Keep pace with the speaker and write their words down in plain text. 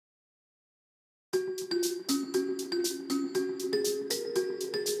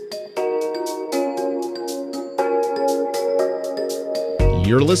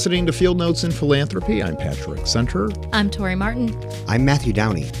You're listening to Field Notes in Philanthropy. I'm Patrick Center. I'm Tori Martin. I'm Matthew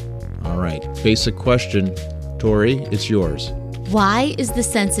Downey. All right, basic question. Tori, it's yours. Why is the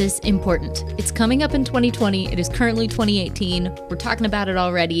census important? It's coming up in 2020. It is currently 2018. We're talking about it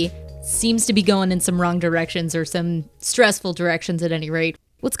already. Seems to be going in some wrong directions or some stressful directions at any rate.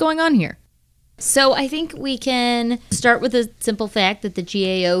 What's going on here? So I think we can start with a simple fact that the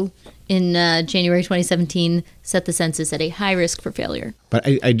GAO in January 2017 set the census at a high risk for failure. But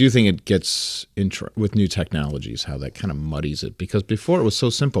I do think it gets with new technologies, how that kind of muddies it. Because before it was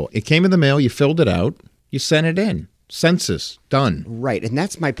so simple. It came in the mail, you filled it out, you sent it in. Census, done. Right, and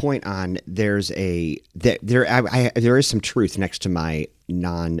that's my point on there is some truth next to my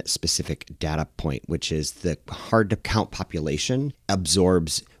non-specific data point, which is the hard-to-count population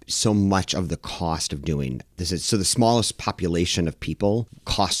absorbs so much of the cost of doing this. So the smallest population of people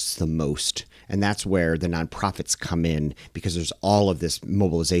costs the most. And that's where the nonprofits come in, because there's all of this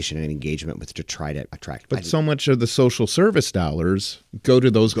mobilization and engagement to try to attract. But so much of the social service dollars go to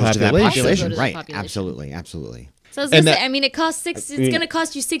those populations. Right, absolutely. So I was going to say, it's going to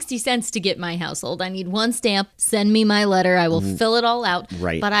cost you 60 cents to get my household. I need one stamp. Send me my letter. I will fill it all out.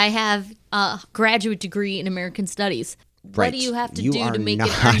 Right. But I have a graduate degree in American Studies. Right. What do you have to do to make an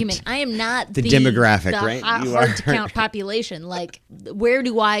argument? I am not the demographic, the right? hard to count population. Like, where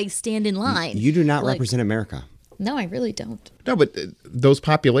do I stand in line? You do not represent America. No, I really don't. No, but those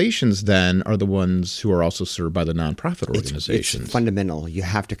populations then are the ones who are also served by the nonprofit organizations. It's fundamental. You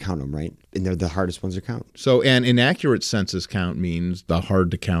have to count them, right? And they're the hardest ones to count. So an inaccurate census count means the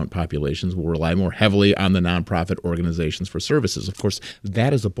hard-to-count populations will rely more heavily on the nonprofit organizations for services. Of course,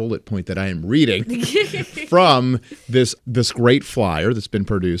 that is a bullet point that I am reading from this great flyer that's been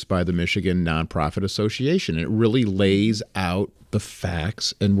produced by the Michigan Nonprofit Association. It really lays out the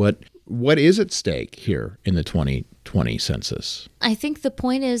facts and what is at stake here in the 2020 census. I think the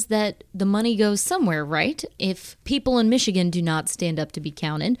point is that the money goes somewhere, right? If people in Michigan do not stand up to be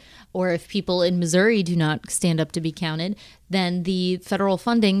counted, or if people in Missouri do not stand up to be counted, then the federal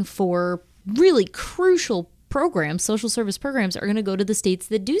funding for really crucial programs, social service programs, are going to go to the states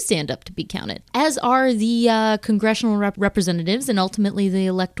that do stand up to be counted, as are the congressional representatives and ultimately the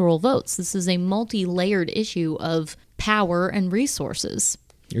electoral votes. This is a multi-layered issue of power and resources.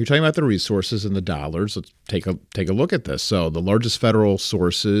 You're talking about the resources and the dollars. Let's take a look at this. So the largest federal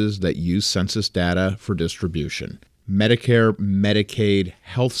sources that use census data for distribution: Medicare, Medicaid,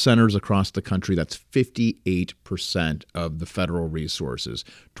 health centers across the country. That's 58% of the federal resources.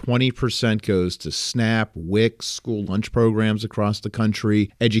 20% goes to SNAP, WIC, school lunch programs across the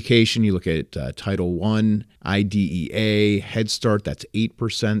country. Education, you look at Title I, IDEA, Head Start, that's 8%,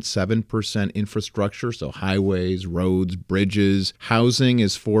 7% infrastructure, so highways, roads, bridges. Housing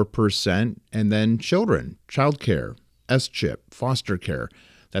is 4%, and then children, childcare, SCHIP, foster care.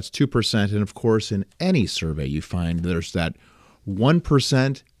 That's 2%. And of course, in any survey you find, there's that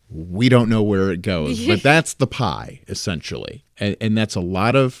 1%, we don't know where it goes. But that's the pie, essentially. And that's a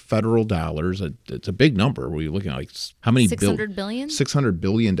lot of federal dollars. It's a big number. We're looking at like how many? $600 billion? $600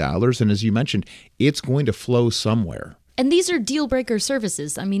 billion. And as you mentioned, it's going to flow somewhere. And these are deal breaker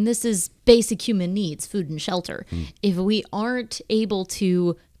services. I mean, this is basic human needs, food and shelter. If we aren't able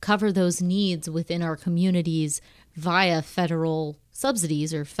to cover those needs within our communities via federal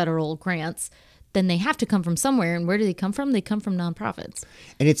subsidies or federal grants, then they have to come from somewhere. And where do they come from? They come from nonprofits.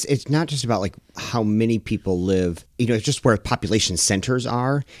 And it's not just about like how many people live, it's just where population centers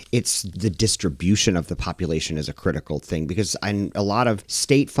are. It's the distribution of the population is a critical thing, because in a lot of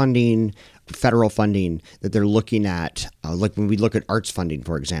state funding, federal funding that they're looking at, like when we look at arts funding,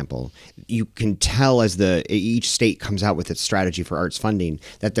 for example, you can tell as each state comes out with its strategy for arts funding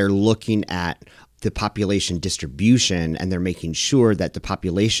that they're looking at the population distribution, and they're making sure that the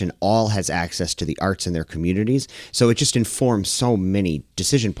population all has access to the arts in their communities. So it just informs so many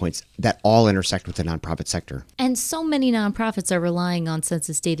decision points that all intersect with the nonprofit sector. And so many nonprofits are relying on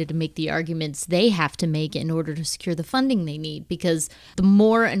census data to make the arguments they have to make in order to secure the funding they need, because the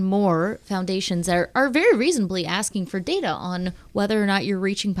more and more foundations are very reasonably asking for data on whether or not you're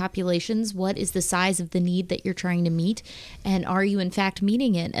reaching populations, what is the size of the need that you're trying to meet, and are you in fact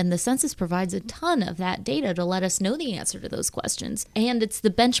meeting it? And the census provides a ton of that data to let us know the answer to those questions. And it's the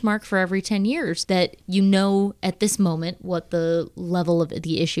benchmark for every 10 years that you know at this moment what the level of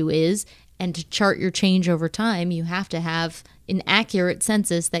the issue is. And to chart your change over time, you have to have an accurate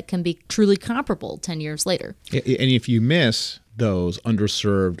census that can be truly comparable 10 years later. And if you miss those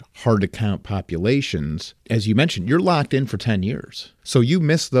underserved, hard-to-count populations, as you mentioned, you're locked in for 10 years. So you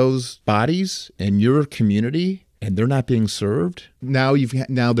miss those bodies in your community, and they're not being served, now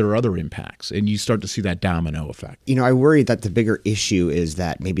there are other impacts, and you start to see that domino effect. I worry that the bigger issue is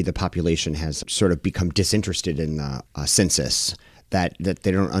that maybe the population has sort of become disinterested in the census. That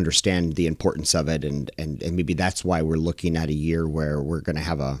they don't understand the importance of it, and maybe that's why we're looking at a year where we're going to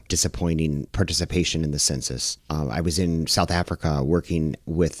have a disappointing participation in the census. I was in South Africa working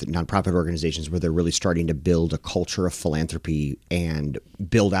with nonprofit organizations where they're really starting to build a culture of philanthropy and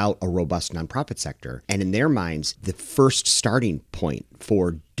build out a robust nonprofit sector. And in their minds, the first starting point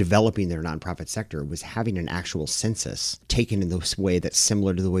for developing their nonprofit sector was having an actual census taken in this way that's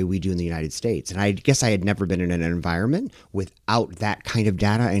similar to the way we do in the United States. And I guess I had never been in an environment without that kind of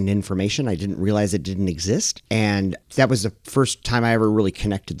data and information. I didn't realize it didn't exist. And that was the first time I ever really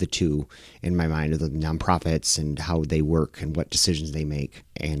connected the two in my mind, of the nonprofits and how they work and what decisions they make,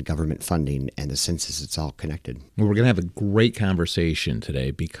 and government funding and the census. It's all connected. Well, we're going to have a great conversation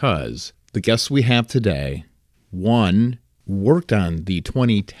today because the guests we have today, one, worked on the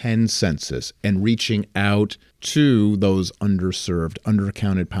 2010 census and reaching out to those underserved,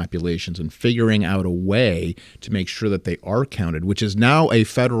 undercounted populations and figuring out a way to make sure that they are counted, which is now a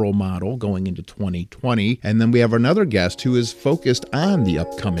federal model going into 2020. And then we have another guest who is focused on the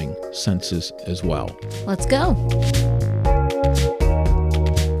upcoming census as well. Let's go.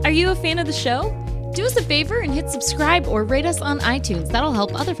 Are you a fan of the show? Do us a favor and hit subscribe or rate us on iTunes. That'll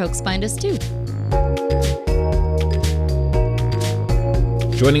help other folks find us too.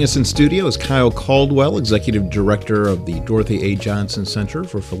 Joining us in studio is Kyle Caldwell, Executive Director of the Dorothy A. Johnson Center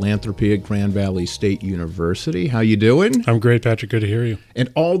for Philanthropy at Grand Valley State University. How you doing? I'm great, Patrick. Good to hear you.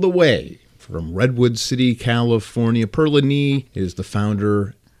 And all the way from Redwood City, California, Perla Nee is the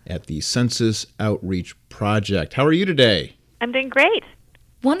founder at the Census Outreach Project. How are you today? I'm doing great.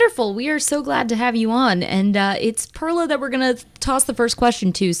 Wonderful. We are so glad to have you on. And it's Perla that we're going to toss the first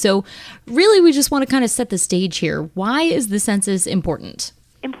question to. So really, we just want to kind of set the stage here. Why is the census important?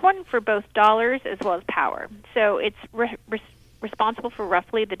 Important for both dollars as well as power. So it's responsible for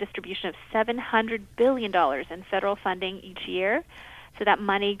roughly the distribution of $700 billion in federal funding each year. So that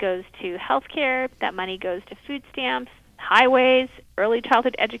money goes to health care, that money goes to food stamps, highways, early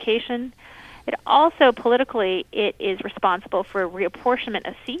childhood education. It also, politically, it is responsible for reapportionment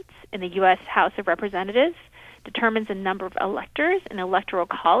of seats in the U.S. House of Representatives, determines the number of electors in the Electoral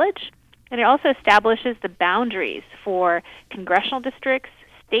College, and it also establishes the boundaries for congressional districts,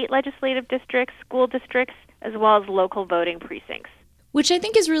 state legislative districts, school districts, as well as local voting precincts. Which I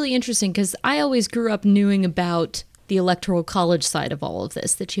think is really interesting because I always grew up knowing about the Electoral College side of all of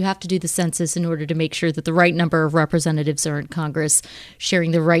this, that you have to do the census in order to make sure that the right number of representatives are in Congress,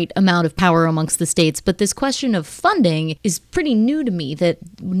 sharing the right amount of power amongst the states. But this question of funding is pretty new to me, that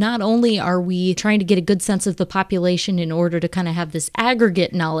not only are we trying to get a good sense of the population in order to kind of have this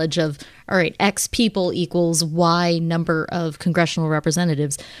aggregate knowledge of, all right, X people equals Y number of congressional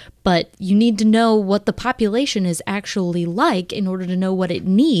representatives, but you need to know what the population is actually like in order to know what it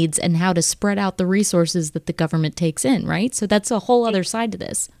needs and how to spread out the resources that the government takes in, right? So that's a whole other side to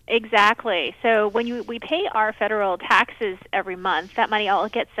this. Exactly. So when we pay our federal taxes every month, that money all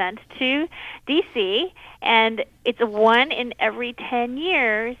gets sent to D.C., and it's a 1 in every 10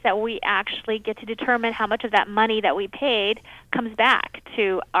 years that we actually get to determine how much of that money that we paid comes back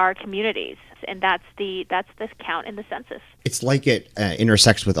to our communities. And that's the count in the census. It's like it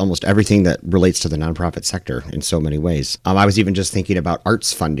intersects with almost everything that relates to the nonprofit sector in so many ways. I was even just thinking about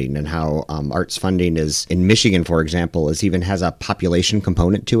arts funding and how arts funding is, in Michigan, for example, has a population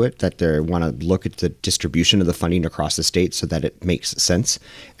component to it, that they want to look at the distribution of the funding across the state so that it makes sense.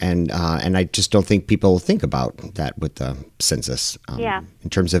 And I just don't think people think about that with the census in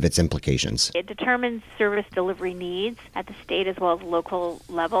terms of its implications. It determines service delivery needs at the state as well as local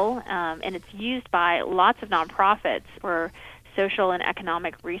level, and it's used by lots of nonprofits for social and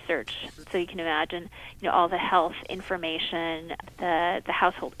economic research. So you can imagine, all the health information, the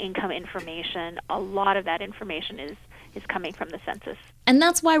household income information, a lot of that information is coming from the census. And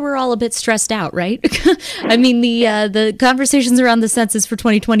that's why we're all a bit stressed out, right? I mean, the conversations around the census for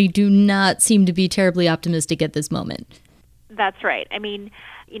 2020 do not seem to be terribly optimistic at this moment. That's right. I mean,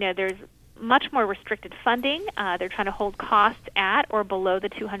 there's much more restricted funding. They're trying to hold costs at or below the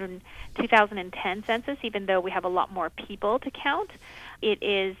 2010 census, even though we have a lot more people to count. It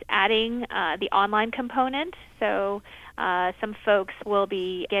is adding the online component. So some folks will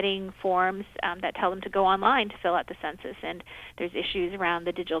be getting forms that tell them to go online to fill out the census. And there's issues around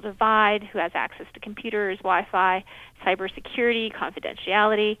the digital divide, who has access to computers, Wi-Fi, cybersecurity,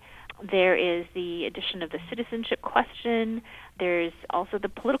 confidentiality. There is the addition of the citizenship question. There's also the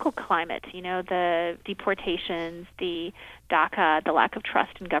political climate, the deportations, the DACA, the lack of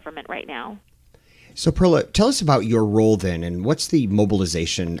trust in government right now. So, Perla, tell us about your role then, and what's the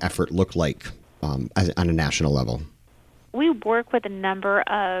mobilization effort look like on a national level? We work with a number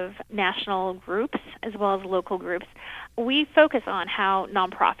of national groups as well as local groups. We focus on how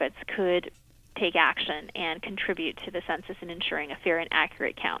nonprofits could take action and contribute to the census in ensuring a fair and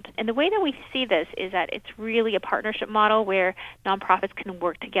accurate count. And the way that we see this is that it's really a partnership model where nonprofits can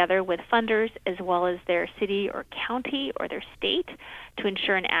work together with funders as well as their city or county or their state to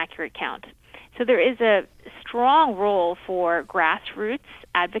ensure an accurate count. So there is a strong role for grassroots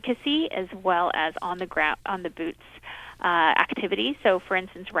advocacy as well as on the boots activities. So, for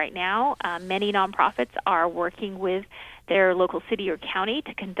instance, right now, many nonprofits are working with their local city or county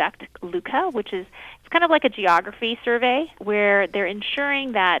to conduct LUCA, which is it's kind of like a geography survey where they're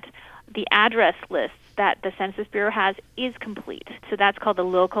ensuring that the address list that the Census Bureau has is complete. So that's called the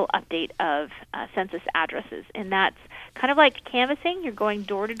local update of census addresses. And that's kind of like canvassing. You're going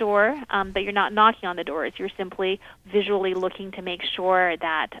door to door, but you're not knocking on the doors. You're simply visually looking to make sure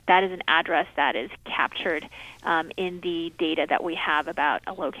that that is an address that is captured in the data that we have about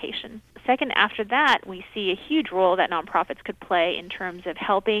a location. Second, after that, we see a huge role that nonprofits could play in terms of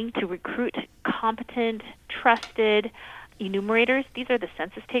helping to recruit competent, trusted enumerators. These are the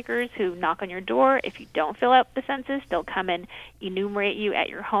census takers who knock on your door. If you don't fill out the census, they'll come and enumerate you at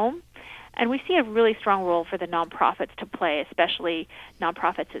your home. And we see a really strong role for the nonprofits to play, especially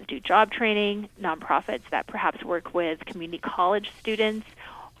nonprofits that do job training, nonprofits that perhaps work with community college students,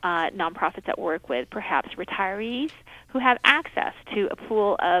 nonprofits that work with perhaps retirees who have access to a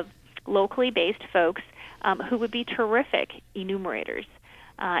pool of locally based folks who would be terrific enumerators.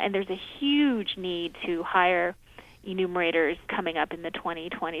 And there's a huge need to hire enumerators coming up in the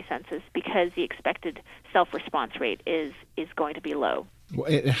 2020 census because the expected self-response rate is going to be low.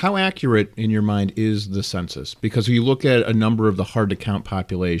 How accurate, in your mind, is the census? Because if you look at a number of the hard-to-count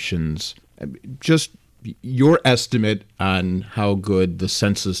populations, just your estimate on how good the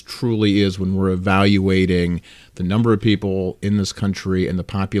census truly is when we're evaluating the number of people in this country and the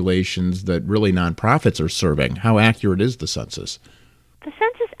populations that really nonprofits are serving. How accurate is the census? The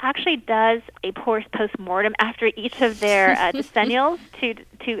census actually does a post-mortem after each of their decennials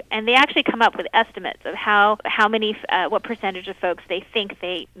and they actually come up with estimates of how many, what percentage of folks they think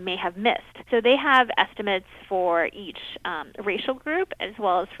they may have missed. So they have estimates for each racial group as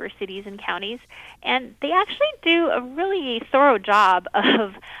well as for cities and counties, and they actually do a really thorough job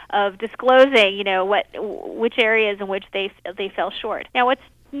of disclosing, which areas in which they fell short. Now, what's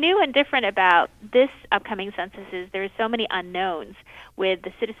new and different about this upcoming census is there's so many unknowns with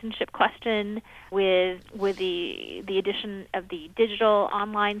the citizenship question, with the addition of the digital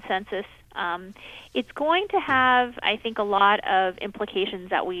online census. It's going to have, I think, a lot of implications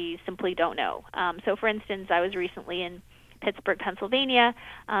that we simply don't know. So, for instance, I was recently in Pittsburgh, Pennsylvania,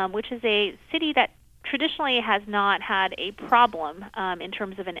 which is a city that traditionally has not had a problem in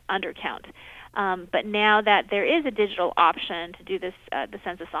terms of an undercount. But now that there is a digital option to do this, the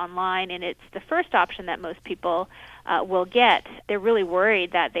census online, and it's the first option that most people will get, they're really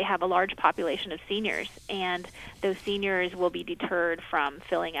worried that they have a large population of seniors, and those seniors will be deterred from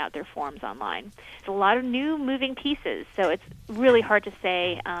filling out their forms online. It's a lot of new moving pieces, so it's really hard to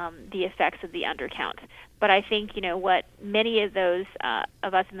say the effects of the undercount. But I think, what many of those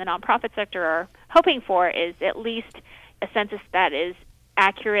of us in the nonprofit sector are hoping for is at least a census that is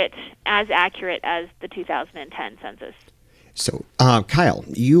accurate as the 2010 census. So, Kyle,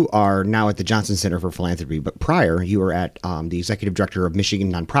 you are now at the Johnson Center for Philanthropy, but prior you were at the executive director of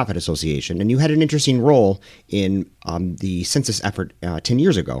Michigan Nonprofit Association, and you had an interesting role in the census effort 10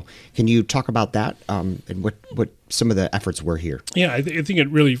 years ago. Can you talk about that and what some of the efforts were here? Yeah, I think it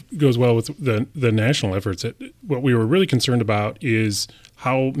really goes well with the national efforts. What we were really concerned about is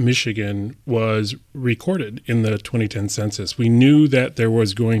how Michigan was recorded in the 2010 census. We knew that there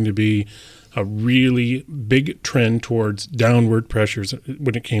was going to be a really big trend towards downward pressures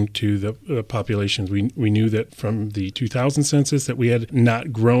when it came to the populations. We knew that from the 2000 census that we had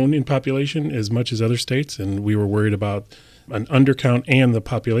not grown in population as much as other states, and we were worried about an undercount and the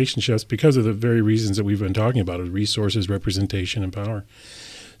population shifts because of the very reasons that we've been talking about, resources, representation, and power.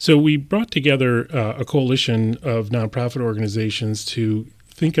 So we brought together a coalition of nonprofit organizations to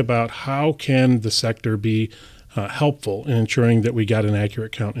think about how can the sector be helpful in ensuring that we got an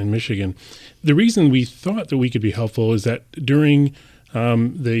accurate count in Michigan. The reason we thought that we could be helpful is that during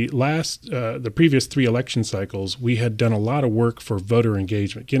the previous 3 election cycles, we had done a lot of work for voter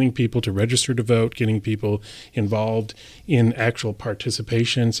engagement, getting people to register to vote, getting people involved in actual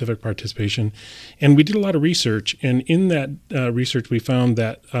participation, civic participation. And we did a lot of research, and in that research we found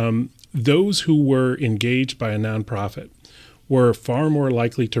that those who were engaged by a nonprofit were far more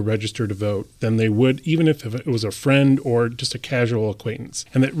likely to register to vote than they would even if it was a friend or just a casual acquaintance.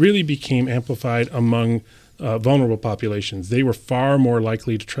 And that really became amplified among vulnerable populations. They were far more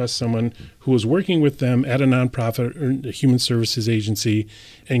likely to trust someone who was working with them at a nonprofit or a human services agency,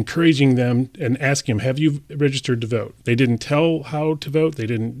 encouraging them and asking them, have you registered to vote? They didn't tell how to vote. They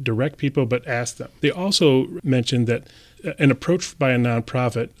didn't direct people, but asked them. They also mentioned that an approach by a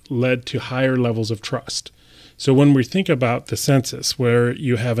nonprofit led to higher levels of trust. So when we think about the census, where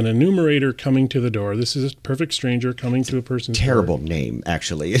you have an enumerator coming to the door, this is a perfect stranger coming to a person's Terrible door. name,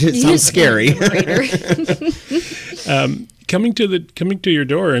 actually. It sounds scary. Coming to your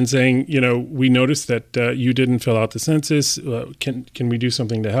door and saying, we noticed that you didn't fill out the census. Can we do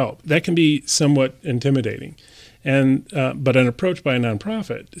something to help? That can be somewhat intimidating. And but an approach by a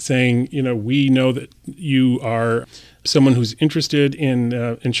nonprofit saying, we know that you are someone who's interested in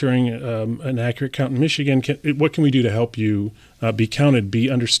ensuring an accurate count in Michigan. What can we do to help you be counted, be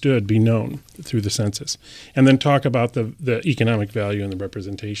understood, be known through the census? And then talk about the economic value and the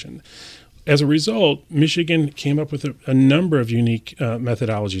representation. As a result, Michigan came up with a number of unique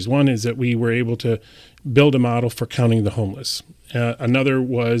methodologies. One is that we were able to build a model for counting the homeless. Another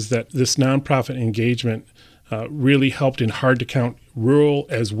was that this nonprofit engagement really helped in hard-to-count rural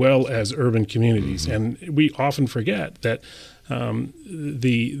as well as urban communities. And we often forget that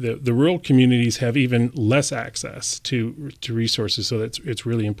the rural communities have even less access to resources, so it's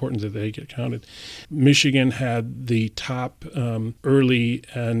really important that they get counted. Michigan had the top early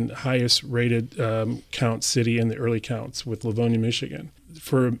and highest rated count city in the early counts with Livonia, Michigan.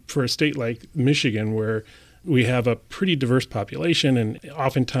 For a state like Michigan, where we have a pretty diverse population and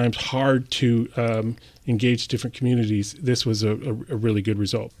oftentimes hard to engage different communities, this was a really good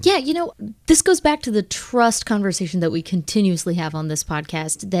result. Yeah, this goes back to the trust conversation that we continuously have on this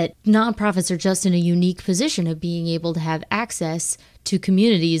podcast, that nonprofits are just in a unique position of being able to have access to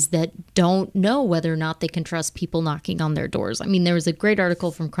communities that don't know whether or not they can trust people knocking on their doors. I mean, there was a great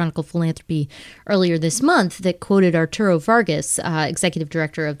article from Chronicle Philanthropy earlier this month that quoted Arturo Vargas, executive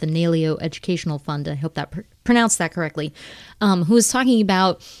director of the Naleo Educational Fund, I hope that pronounced that correctly, who was talking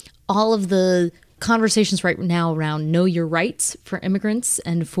about all of the conversations right now around know your rights for immigrants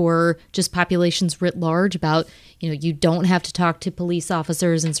and for just populations writ large about, you don't have to talk to police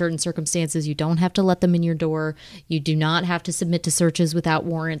officers in certain circumstances. You don't have to let them in your door. You do not have to submit to searches without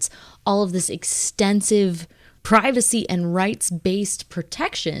warrants. All of this extensive privacy and rights-based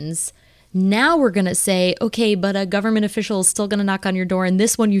protections. Now we're going to say, okay, but a government official is still going to knock on your door, and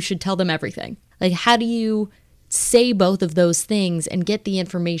this one you should tell them everything. Like, how do you say both of those things and get the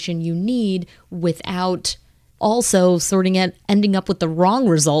information you need without also ending up with the wrong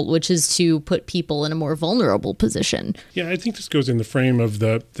result, which is to put people in a more vulnerable position? Yeah, I think this goes in the frame of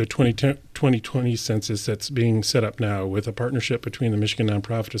the 2020 census that's being set up now with a partnership between the Michigan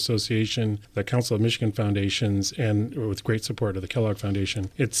Nonprofit Association, the Council of Michigan Foundations, and with great support of the Kellogg Foundation.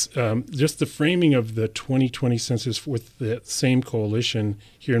 It's just the framing of the 2020 census with the same coalition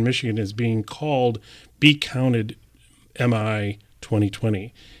here in Michigan is being called Be Counted MI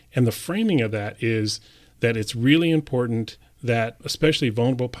 2020. And the framing of that is that it's really important that especially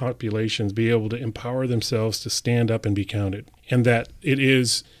vulnerable populations be able to empower themselves to stand up and be counted. And that it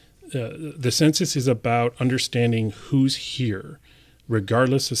is, the census is about understanding who's here,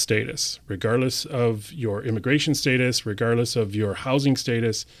 regardless of status, regardless of your immigration status, regardless of your housing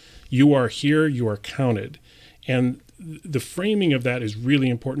status. You are here, you are counted. And the framing of that is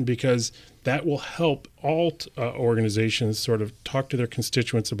really important because that will help all organizations sort of talk to their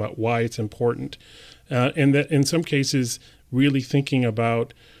constituents about why it's important. And that in some cases, really thinking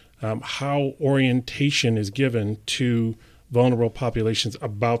about how orientation is given to vulnerable populations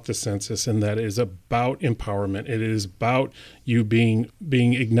about the census, and that is about empowerment. It is about you being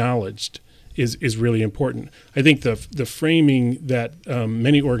acknowledged is really important. I think the framing that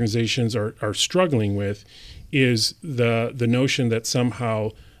many organizations are struggling with is the notion that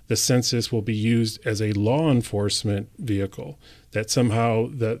somehow the census will be used as a law enforcement vehicle, that somehow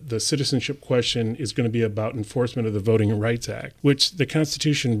the citizenship question is going to be about enforcement of the Voting Rights Act, which the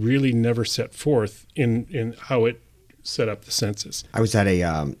Constitution really never set forth in how it set up the census. I was at a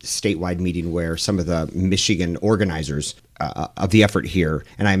statewide meeting where some of the Michigan organizers of the effort here,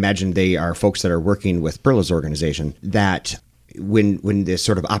 and I imagine they are folks that are working with Perla's organization, that when this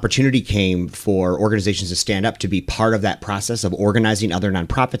sort of opportunity came for organizations to stand up to be part of that process of organizing other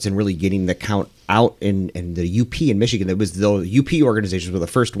nonprofits and really getting the count out in the UP in Michigan, it was the UP organizations were the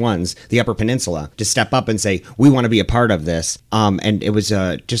first ones, the Upper Peninsula, to step up and say, we want to be a part of this. And it was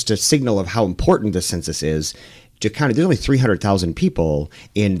just a signal of how important the census is. to count it, there's only 300,000 people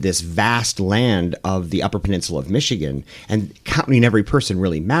in this vast land of the Upper Peninsula of Michigan, and counting every person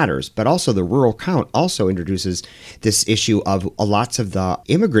really matters. But also the rural count also introduces this issue of lots of the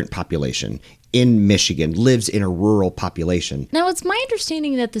immigrant population in Michigan lives in a rural population. Now, it's my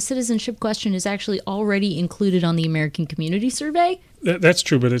understanding that the citizenship question is actually already included on the American Community Survey. That's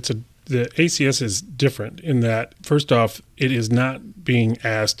true, but the ACS is different in that, first off, it is not being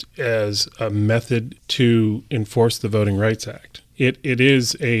asked as a method to enforce the Voting Rights Act. It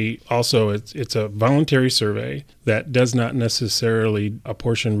is it's a voluntary survey that does not necessarily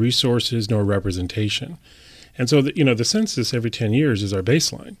apportion resources nor representation. And so, the census every 10 years is our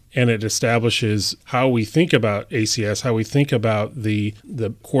baseline, and it establishes how we think about ACS, how we think about the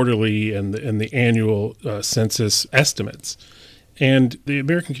quarterly and the annual census estimates. And the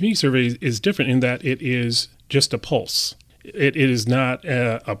American Community Survey is different in that it is just a pulse. It is not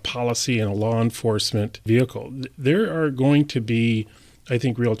a policy and a law enforcement vehicle. There are going to be, I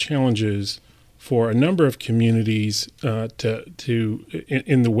think, real challenges for a number of communities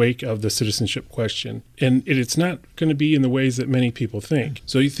in the wake of the citizenship question. And it's not going to be in the ways that many people think.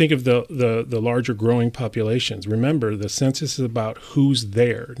 So you think of the larger growing populations. Remember, the census is about who's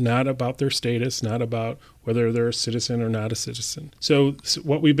there, not about their status, not about whether they're a citizen or not a citizen. So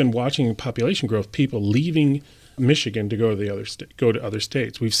what we've been watching in population growth, people leaving Michigan to go to other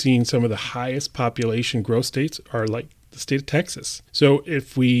states. We've seen some of the highest population growth states are like the state of Texas. So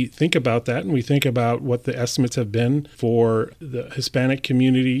if we think about that and we think about what the estimates have been for the Hispanic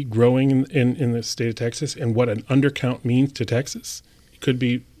community growing in the state of Texas and what an undercount means to Texas, it could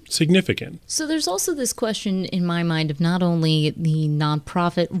be significant. So there's also this question in my mind of not only the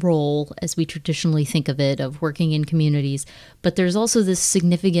nonprofit role as we traditionally think of it, of working in communities, but there's also this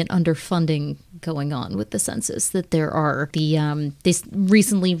significant underfunding going on with the census, that there are they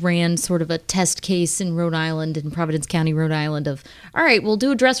recently ran sort of a test case in Rhode Island, in Providence County, Rhode Island, of, all right, we'll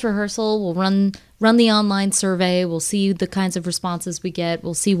do a dress rehearsal, we'll run the online survey, we'll see the kinds of responses we get,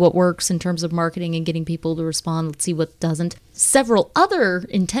 we'll see what works in terms of marketing and getting people to respond, let's see what doesn't. Several other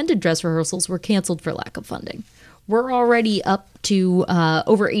intended dress rehearsals were canceled for lack of funding. We're already up to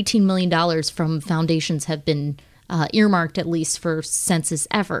over $18 million from foundations have been earmarked, at least for census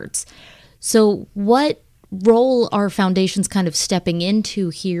efforts. So what role are foundations kind of stepping into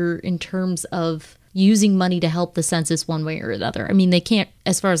here in terms of using money to help the census one way or another? I mean, they can't,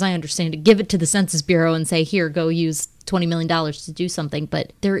 as far as I understand it, give it to the Census Bureau and say, here, go use $20 million to do something.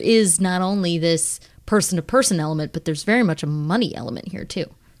 But there is not only this person-to-person element, but there's very much a money element here, too.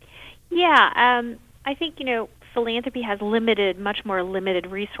 Yeah, I think, philanthropy has much more limited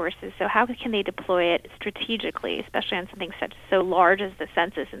resources. So how can they deploy it strategically, especially on something so large as the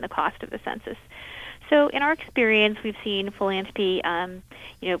census and the cost of the census? So in our experience, we've seen philanthropy,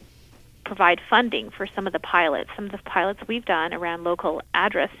 provide funding for some of the pilots. Some of the pilots we've done around local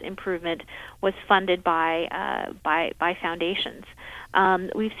address improvement was funded by foundations.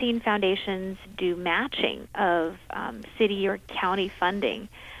 We've seen foundations do matching of city or county funding,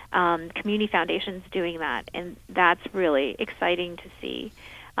 community foundations doing that, and that's really exciting to see.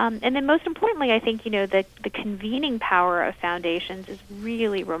 And then most importantly, I think, the convening power of foundations is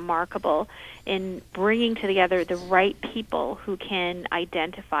really remarkable in bringing together the right people who can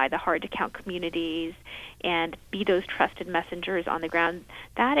identify the hard-to-count communities and be those trusted messengers on the ground.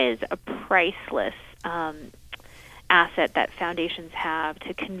 That is a priceless asset that foundations have,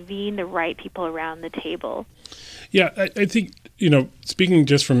 to convene the right people around the table. Yeah, I think, speaking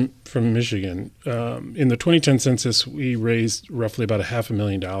just from Michigan, in the 2010 census, we raised roughly about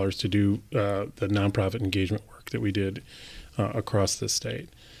 $500,000 to do the nonprofit engagement work that we did across the state.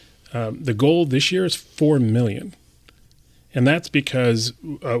 The goal this year is $4 million. And that's because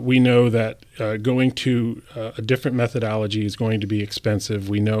we know that going to a different methodology is going to be expensive.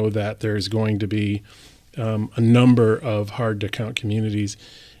 We know that there's going to be a number of hard-to-count communities.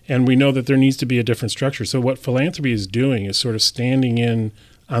 And we know that there needs to be a different structure. So what philanthropy is doing is sort of standing in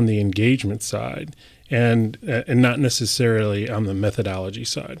on the engagement side and not necessarily on the methodology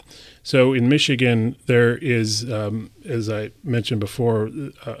side. So in Michigan, there is, as I mentioned before,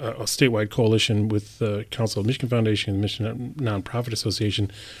 a statewide coalition with the Council of Michigan Foundation and the Michigan Nonprofit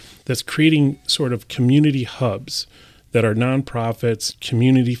Association that's creating sort of community hubs that are nonprofits,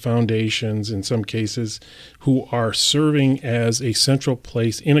 community foundations in some cases, who are serving as a central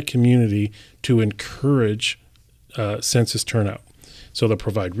place in a community to encourage census turnout. So they'll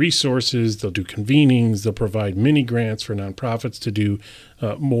provide resources, they'll do convenings, they'll provide mini grants for nonprofits to do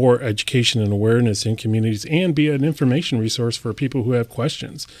more education and awareness in communities and be an information resource for people who have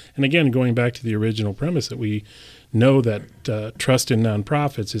questions. And again, going back to the original premise that we know that trust in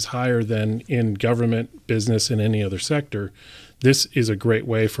nonprofits is higher than in government, business, and any other sector, this is a great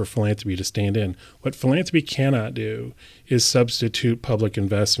way for philanthropy to stand in. What philanthropy cannot do is substitute public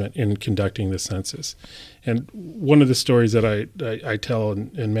investment in conducting the census. And one of the stories that I tell,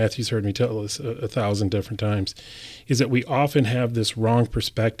 and Matthew's heard me tell this 1,000 different times, is that we often have this wrong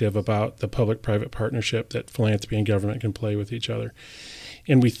perspective about the public-private partnership that philanthropy and government can play with each other.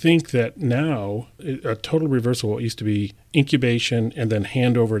 And we think that now a total reversal of what used to be incubation and then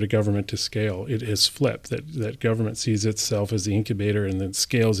handover to government to scale. It has flipped, that government sees itself as the incubator and then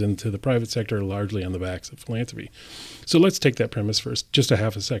scales into the private sector largely on the backs of philanthropy. So let's take that premise first, just a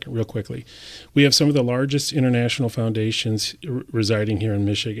half a second, real quickly. We have some of the largest international foundations residing here in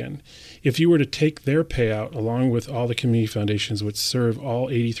Michigan. If you were to take their payout along with all the community foundations which serve all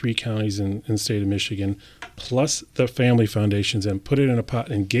 83 counties in the state of Michigan, plus the family foundations, and put it in a pot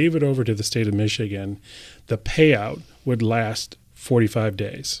and gave it over to the state of Michigan, the payout would last 45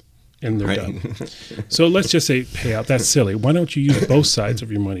 days. And they're done. So let's just say payout. That's silly. Why don't you use both sides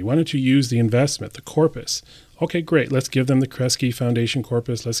of your money? Why don't you use the investment, the corpus? Okay, great. Let's give them the Kresge Foundation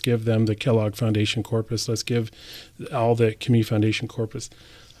corpus. Let's give them the Kellogg Foundation corpus. Let's give all the community foundation corpus.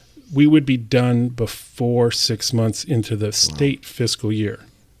 We would be done before 6 months into the state fiscal year,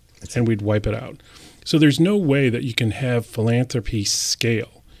 and we'd wipe it out. So there's no way that you can have philanthropy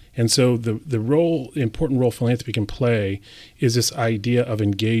scale. And so the important role philanthropy can play is this idea of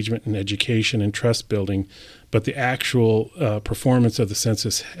engagement and education and trust building, but the actual performance of the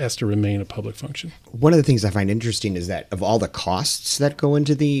census has to remain a public function. One of the things I find interesting is that of all the costs that go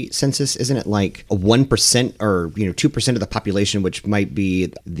into the census, isn't it like a 1% or 2% of the population, which might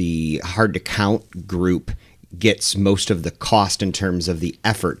be the hard to count group, gets most of the cost in terms of the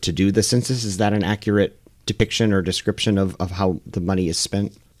effort to do the census? Is that an accurate depiction or description of how the money is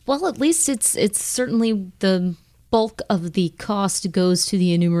spent? Well, at least it's certainly the bulk of the cost goes to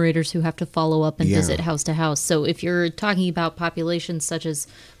the enumerators who have to follow up and visit house to house. So if you're talking about populations such as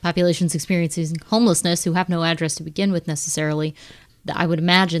populations experiencing homelessness who have no address to begin with necessarily, I would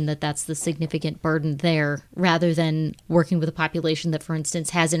imagine that that's the significant burden there, rather than working with a population that, for instance,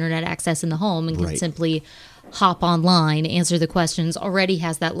 has internet access in the home and can simply hop online, answer the questions, already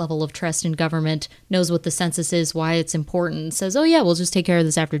has that level of trust in government, knows what the census is, why it's important, says, oh yeah, we'll just take care of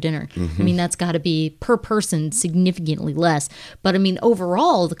this after dinner. I mean, that's got to be per person significantly less. But I mean,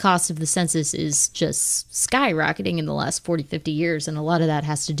 overall, the cost of the census is just skyrocketing in the last 40, 50 years. And a lot of that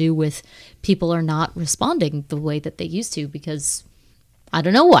has to do with people are not responding the way that they used to, because I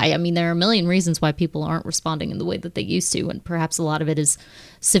don't know why. I mean, there are a million reasons why people aren't responding in the way that they used to. And perhaps a lot of it is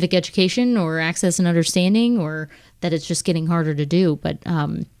civic education or access and understanding, or that it's just getting harder to do. But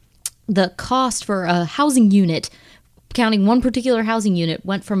the cost for a housing unit, counting one particular housing unit,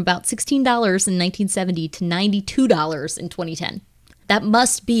 went from about $16 in 1970 to $92 in 2010. That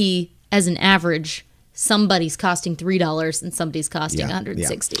must be, as an average, somebody's costing $3 and somebody's costing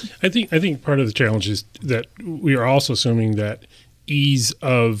 $160. I think part of the challenge is that we are also assuming that ease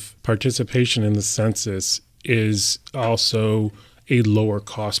of participation in the census is also a lower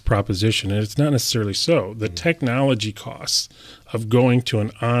cost proposition, and it's not necessarily so. The technology costs of going to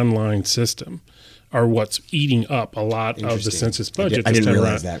an online system are what's eating up a lot of the census budget. I didn't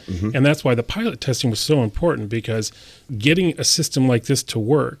realize that. And that's why the pilot testing was so important, because getting a system like this to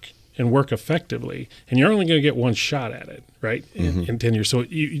work and work effectively, and you're only going to get one shot at it, right, in 10 years. So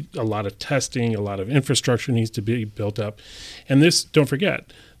a lot of testing, a lot of infrastructure needs to be built up. And this, don't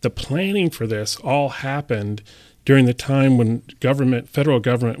forget, the planning for this all happened during the time when federal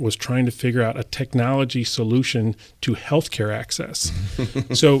government was trying to figure out a technology solution to healthcare access.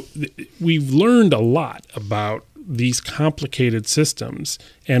 So we've learned a lot about these complicated systems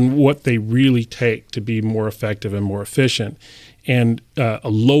and what they really take to be more effective and more efficient. And a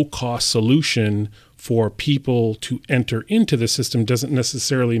low-cost solution for people to enter into the system doesn't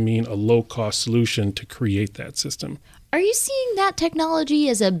necessarily mean a low-cost solution to create that system. Are you seeing that technology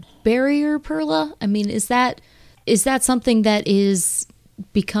as a barrier, Perla? I mean, is that something that is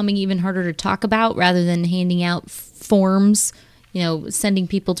becoming even harder to talk about, rather than handing out forms, sending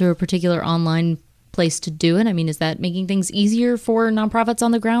people to a particular online place to do it? I mean, is that making things easier for nonprofits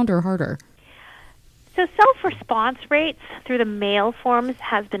on the ground or harder? So self-response rates through the mail forms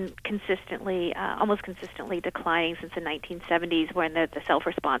has been almost consistently declining since the 1970s, when the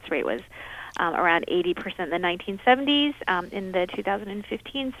self-response rate was around 80% in the 1970s. In the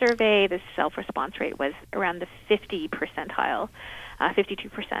 2015 survey, the self-response rate was around the 50 percentile,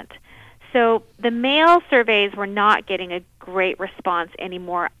 52%. So the mail surveys were not getting a great response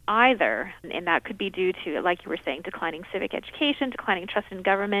anymore either, and that could be due to, like you were saying, declining civic education, declining trust in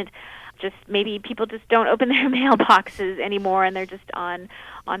government. Just maybe people just don't open their mailboxes anymore, and they're just on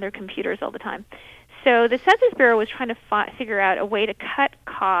their computers all the time. So the Census Bureau was trying to figure out a way to cut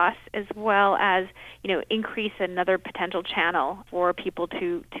costs as well as, increase another potential channel for people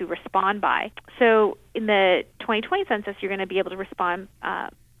to respond by. So in the 2020 census, you're going to be able to respond.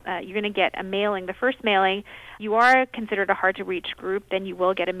 You're going to get a mailing. The first mailing, you are considered a hard-to-reach group, then you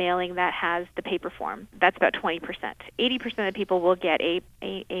will get a mailing that has the paper form. That's about 20%. 80% of people will get a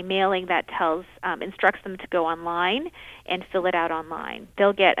mailing that instructs them to go online and fill it out online.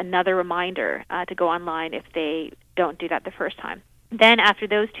 They'll get another reminder to go online if they don't do that the first time. Then after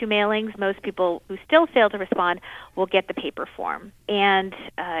those two mailings, most people who still fail to respond will get the paper form. And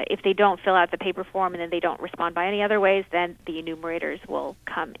if they don't fill out the paper form and then they don't respond by any other ways, then the enumerators will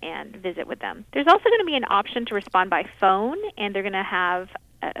come and visit with them. There's also going to be an option to respond by phone, and they're going to have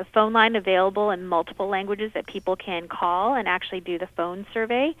a phone line available in multiple languages that people can call and actually do the phone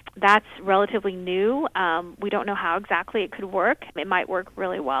survey. That's relatively new. We don't know how exactly it could work. It might work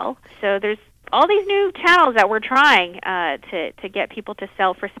really well. So there's all these new channels that we're trying to get people to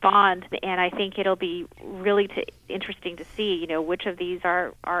self-respond, and I think it'll be really interesting to see, which of these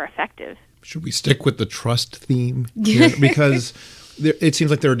are effective. Should we stick with the trust theme here? Because it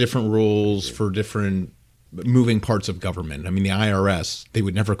seems like there are different rules for different moving parts of government. I mean, the IRS, they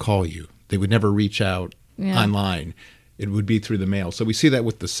would never call you. They would never reach out online. It would be through the mail. So we see that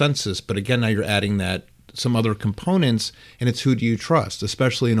with the census, but again, now you're adding that some other components, and it's who do you trust,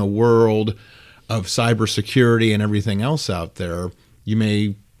 especially in a world of cybersecurity and everything else out there. You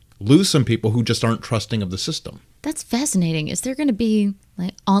may lose some people who just aren't trusting of the system. That's fascinating. Is there going to be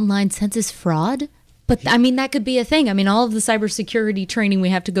like online census fraud? But I mean, that could be a thing. I mean, all of the cybersecurity training we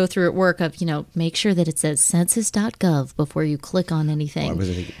have to go through at work of, make sure that it says census.gov before you click on anything.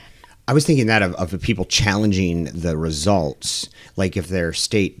 I was thinking that of the people challenging the results, like if their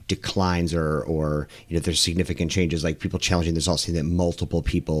state declines or if there's significant changes, like people challenging the results, saying that multiple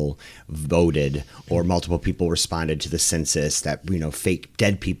people voted or multiple people responded to the census, that fake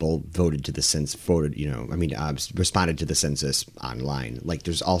dead people voted to the census, responded to the census online. Like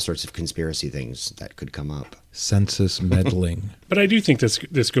there's all sorts of conspiracy things that could come up. Census meddling. But I do think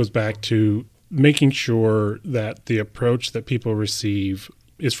this goes back to making sure that the approach that people receive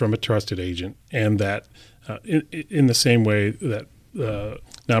is from a trusted agent, and that in the same way that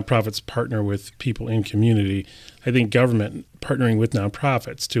nonprofits partner with people in community, I think government partnering with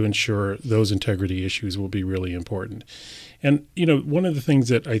nonprofits to ensure those integrity issues will be really important. And, one of the things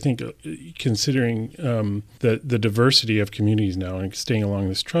that I think, considering the diversity of communities now and staying along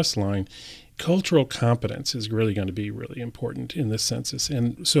this trust line, cultural competence is really going to be really important in this census.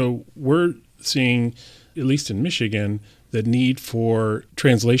 And so we're seeing, at least in Michigan, the need for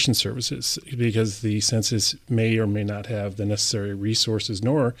translation services, because the census may or may not have the necessary resources,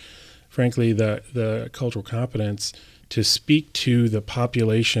 nor, frankly, the cultural competence to speak to the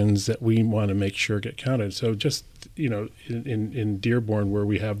populations that we want to make sure get counted. So just, in Dearborn, where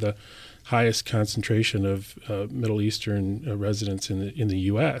we have the highest concentration of Middle Eastern residents in the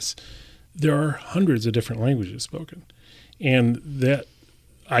U.S., there are hundreds of different languages spoken. And that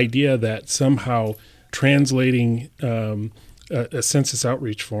idea that somehow translating a census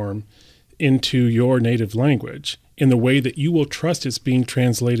outreach form into your native language in the way that you will trust it's being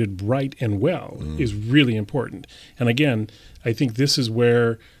translated right and well is really important. And again, I think this is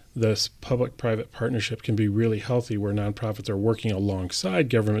where this public-private partnership can be really healthy, where nonprofits are working alongside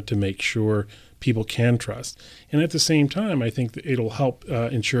government to make sure people can trust. And at the same time, I think that it'll help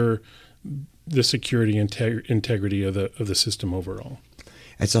ensure the security and integrity of the system overall.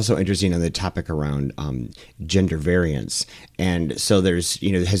 It's also interesting on the topic around gender variance. And so there's,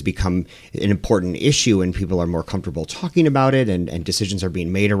 has become an important issue, and people are more comfortable talking about it, and decisions are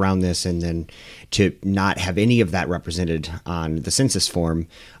being made around this. And then to not have any of that represented on the census form,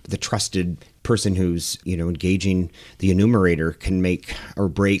 the trusted person who's, engaging the enumerator can make or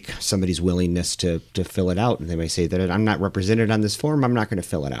break somebody's willingness to fill it out. And they may say that I'm not represented on this form, I'm not going to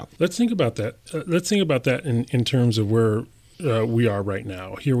fill it out. Let's think about that. Let's think about that in terms of where we are right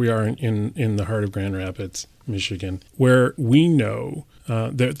now. Here we are in the heart of Grand Rapids, Michigan, where we know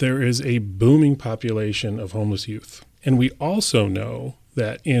that there is a booming population of homeless youth. And we also know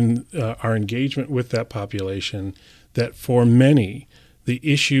that in our engagement with that population, that for many, the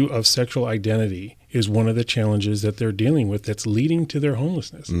issue of sexual identity is one of the challenges that they're dealing with that's leading to their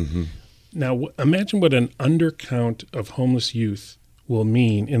homelessness. Mm-hmm. Now, imagine what an undercount of homeless youth will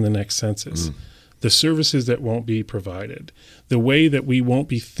mean in the next census. The services that won't be provided, the way that we won't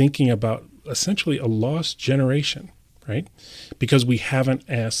be thinking about essentially a lost generation, right? Because we haven't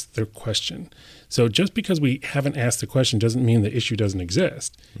asked the question. So just because we haven't asked the question doesn't mean the issue doesn't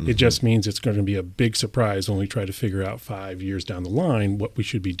exist. It just means it's going to be a big surprise when we try to figure out 5 years down the line what we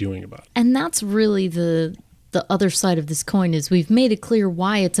should be doing about it. And that's really the other side of this coin is we've made it clear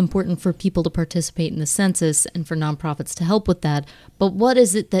why it's important for people to participate in the census and for nonprofits to help with that. But what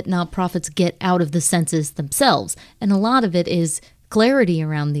is it that nonprofits get out of the census themselves? And a lot of it is clarity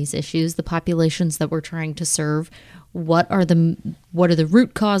around these issues, the populations that we're trying to serve. What are the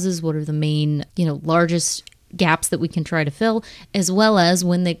root causes? What are the main, largest gaps that we can try to fill, as well as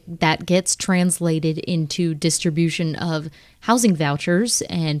when that gets translated into distribution of housing vouchers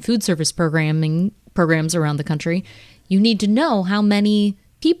and food service programs around the country, you need to know how many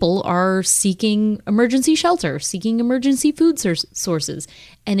people are seeking emergency shelter, seeking emergency food sources.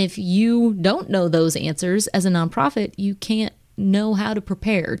 And if you don't know those answers as a nonprofit, you can't know how to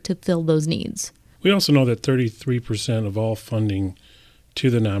prepare to fill those needs. We also know that 33% of all funding to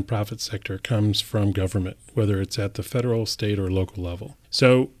the nonprofit sector comes from government, whether it's at the federal, state, or local level.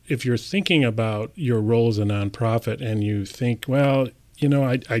 So if you're thinking about your role as a nonprofit and you think, well,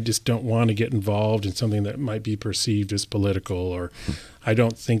 I just don't want to get involved in something that might be perceived as political, or I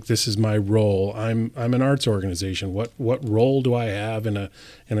don't think this is my role. I'm an arts organization. What role do I have in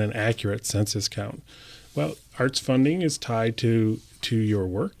an accurate census count? Well, arts funding is tied to your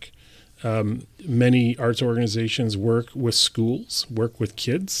work. Many arts organizations work with schools, work with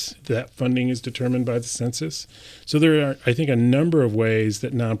kids. That funding is determined by the census. So there are, I think, a number of ways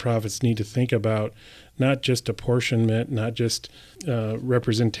that nonprofits need to think about not just apportionment, not just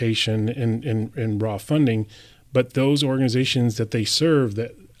representation in raw funding, but those organizations that they serve,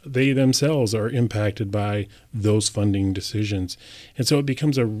 that they themselves are impacted by those funding decisions. And so it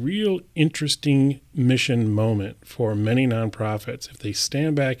becomes a real interesting mission moment for many nonprofits if they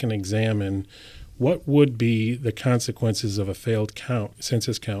stand back and examine what would be the consequences of a failed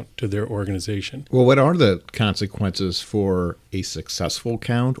census count to their organization. Well, what are the consequences for a successful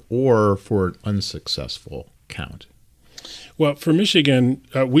count or for an unsuccessful count? Well, for Michigan,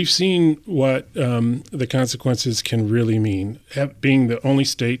 we've seen what the consequences can really mean. Being the only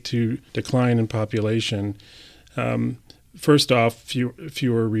state to decline in population, first off,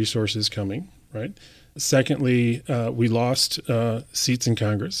 fewer resources coming, right? Secondly, we lost seats in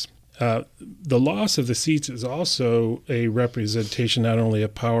Congress. The loss of the seats is also a representation not only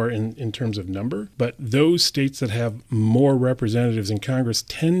of power in terms of number, but those states that have more representatives in Congress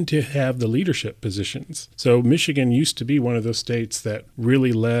tend to have the leadership positions. So Michigan used to be one of those states that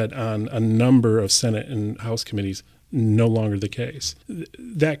really led on a number of Senate and House committees. No longer the case.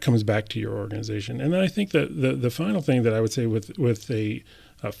 That comes back to your organization. And then I think that the final thing that I would say with a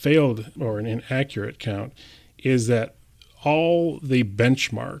failed or an inaccurate count is that all the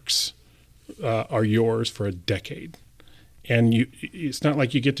benchmarks are yours for a decade. And it's not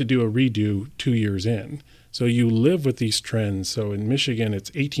like you get to do a redo 2 years in. So you live with these trends. So in Michigan, it's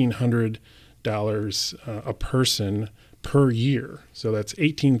 $1,800 a person per year. So that's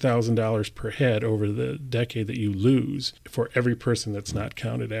 $18,000 per head over the decade that you lose for every person that's not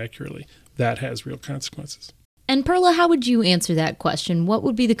counted accurately. That has real consequences. And Perla, how would you answer that question? What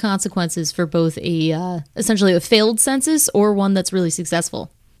would be the consequences for both essentially a failed census or one that's really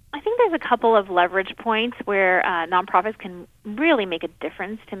successful? I think there's a couple of leverage points where nonprofits can really make a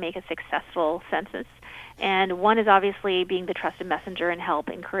difference to make a successful census. And one is obviously being the trusted messenger and help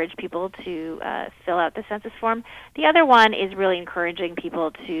encourage people to fill out the census form. The other one is really encouraging people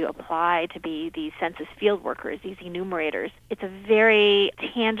to apply to be these census field workers, these enumerators. It's a very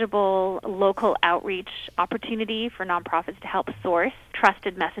tangible local outreach opportunity for nonprofits to help source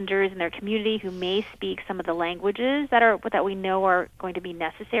trusted messengers in their community who may speak some of the languages that we know are going to be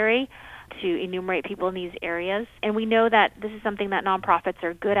necessary to enumerate people in these areas. And we know that this is something that nonprofits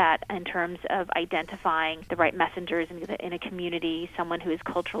are good at in terms of identifying the right messengers in a community, someone who is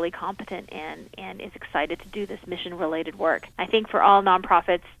culturally competent and is excited to do this mission-related work. I think for all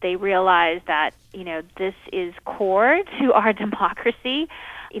nonprofits, they realize that, this is core to our democracy.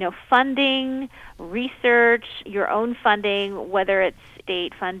 Funding, research, your own funding, whether it's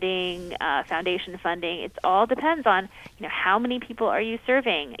state funding, foundation funding, it all depends on how many people are you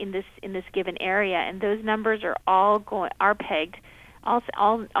serving in this given area, and those numbers are pegged.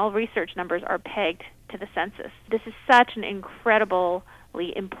 All research numbers are pegged to the census. This is such an incredible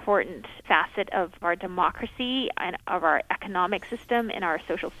important facet of our democracy and of our economic system and our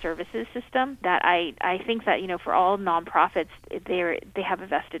social services system that I think that, for all nonprofits, they have a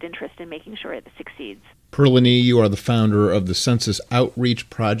vested interest in making sure it succeeds. Perla-Nii, you are the founder of the Census Outreach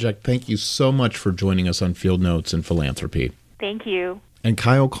Project. Thank you so much for joining us on Field Notes and Philanthropy. Thank you. And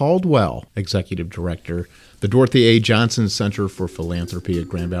Kyle Caldwell, Executive Director, the Dorothy A. Johnson Center for Philanthropy at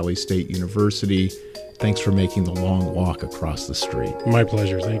Grand Valley State University. Thanks for making the long walk across the street. My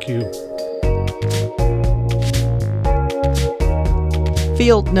pleasure. Thank you.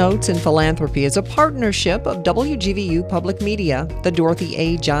 Field Notes and Philanthropy is a partnership of WGVU Public Media, the Dorothy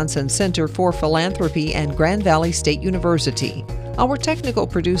A. Johnson Center for Philanthropy, and Grand Valley State University. Our technical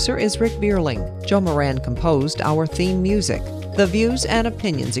producer is Rick Bierling. Joe Moran composed our theme music. The views and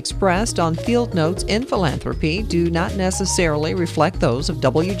opinions expressed on Field Notes in Philanthropy do not necessarily reflect those of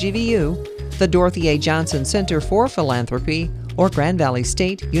WGVU, the Dorothy A. Johnson Center for Philanthropy, or Grand Valley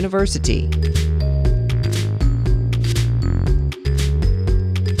State University.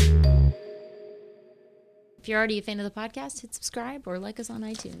 If you're already a fan of the podcast, hit subscribe or like us on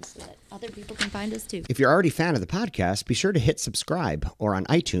iTunes so that other people can find us too. If you're already a fan of the podcast, be sure to hit subscribe, or on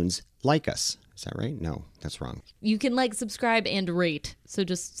iTunes, like us. Is that right? No, that's wrong. You can like, subscribe, and rate. So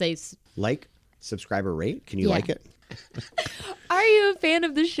just say, Like, subscribe, or rate? Can you like it? are you a fan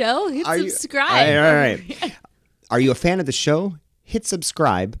of the show? Hit subscribe. All right. Are you a fan of the show? Hit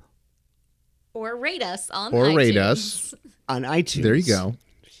subscribe. Or rate us on Or iTunes. rate us. On iTunes. There you go.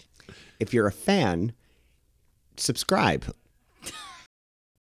 If you're a fan, subscribe